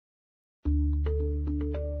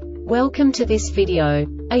Welcome to this video.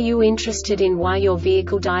 Are you interested in why your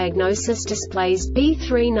vehicle diagnosis displays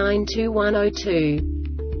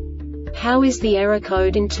B3921-02? How is the error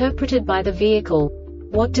code interpreted by the vehicle?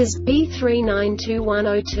 What does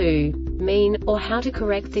B3921-02 mean, or how to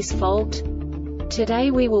correct this fault? Today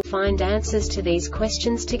we will find answers to these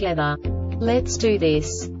questions together. Let's do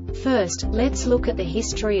this. First, let's look at the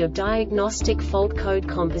history of diagnostic fault code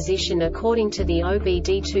composition according to the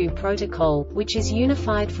OBD2 protocol, which is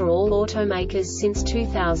unified for all automakers since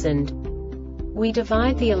 2000. We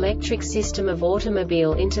divide the electric system of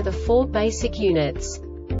automobile into the four basic units: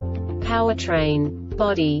 powertrain,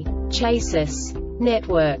 body, chassis,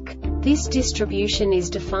 network. This distribution is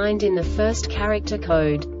defined in the first character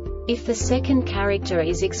code. If the second character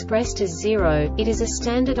is expressed as 0, it is a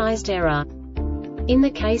standardized error. In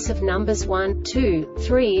the case of numbers 1, 2,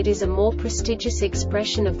 3, it is a more prestigious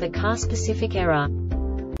expression of the car-specific error.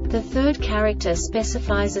 The third character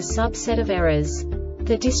specifies a subset of errors.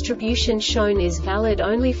 The distribution shown is valid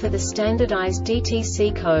only for the standardized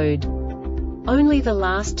DTC code. Only the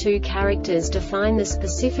last two characters define the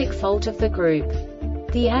specific fault of the group.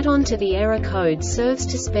 The add-on to the error code serves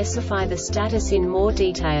to specify the status in more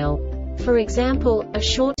detail. For example, a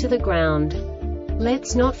short to the ground.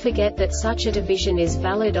 Let's not forget that such a division is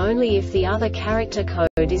valid only if the other character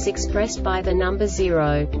code is expressed by the number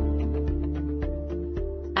 0.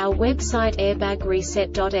 Our website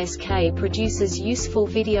airbagreset.sk produces useful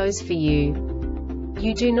videos for you.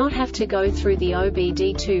 You do not have to go through the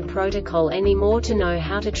OBD2 protocol anymore to know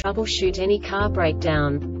how to troubleshoot any car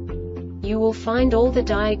breakdown. You will find all the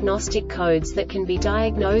diagnostic codes that can be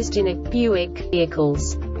diagnosed in a Buick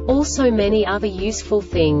vehicles. Also many other useful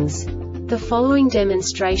things. The following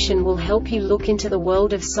demonstration will help you look into the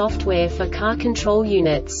world of software for car control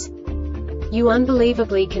units. You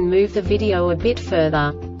unbelievably can move the video a bit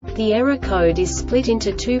further. The error code is split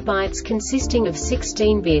into 2 bytes consisting of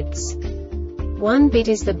 16 bits. 1 bit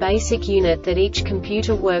is the basic unit that each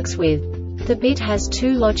computer works with. The bit has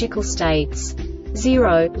 2 logical states: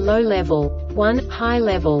 0, low level, 1, high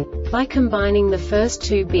level. By combining the first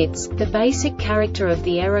 2 bits, the basic character of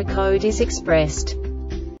the error code is expressed.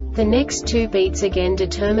 The next 2 beats again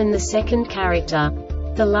determine the second character.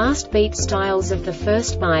 The last beat styles of the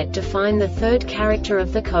first byte define the third character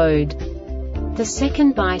of the code. The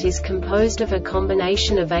second byte is composed of a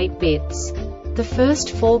combination of 8 bits. The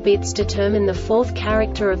first 4 bits determine the fourth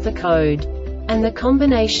character of the code. And the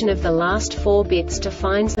combination of the last 4 bits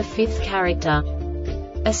defines the fifth character.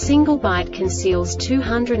 A single byte conceals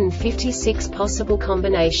 256 possible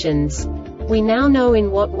combinations. We now know in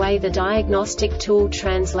what way the diagnostic tool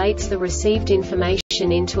translates the received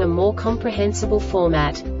information into a more comprehensible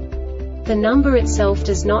format. The number itself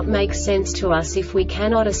does not make sense to us if we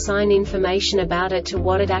cannot assign information about it to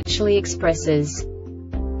what it actually expresses.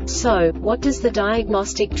 So, what does the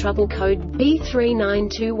Diagnostic Trouble Code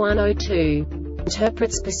B3921-02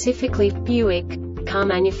 interpret specifically for Buick car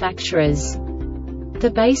manufacturers?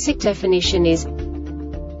 The basic definition is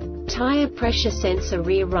tire pressure sensor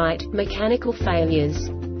rear right, mechanical failures.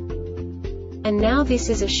 And now this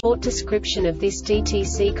is a short description of this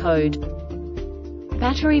DTC code.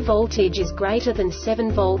 Battery voltage is greater than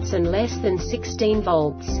 7 volts and less than 16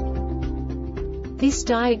 volts. This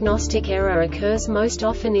diagnostic error occurs most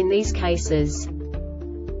often in these cases: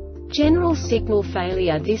 general signal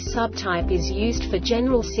failure. This subtype is used for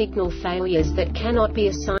general signal failures that cannot be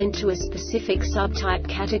assigned to a specific subtype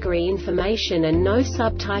category information and no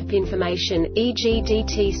subtype information, e.g.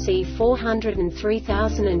 DTC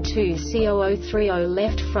 403002 C0030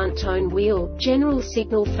 left front tone wheel, general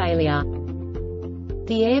signal failure.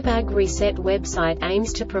 The Airbag Reset website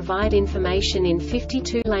aims to provide information in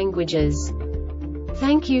 52 languages.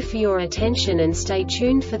 Thank you for your attention and stay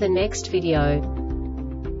tuned for the next video.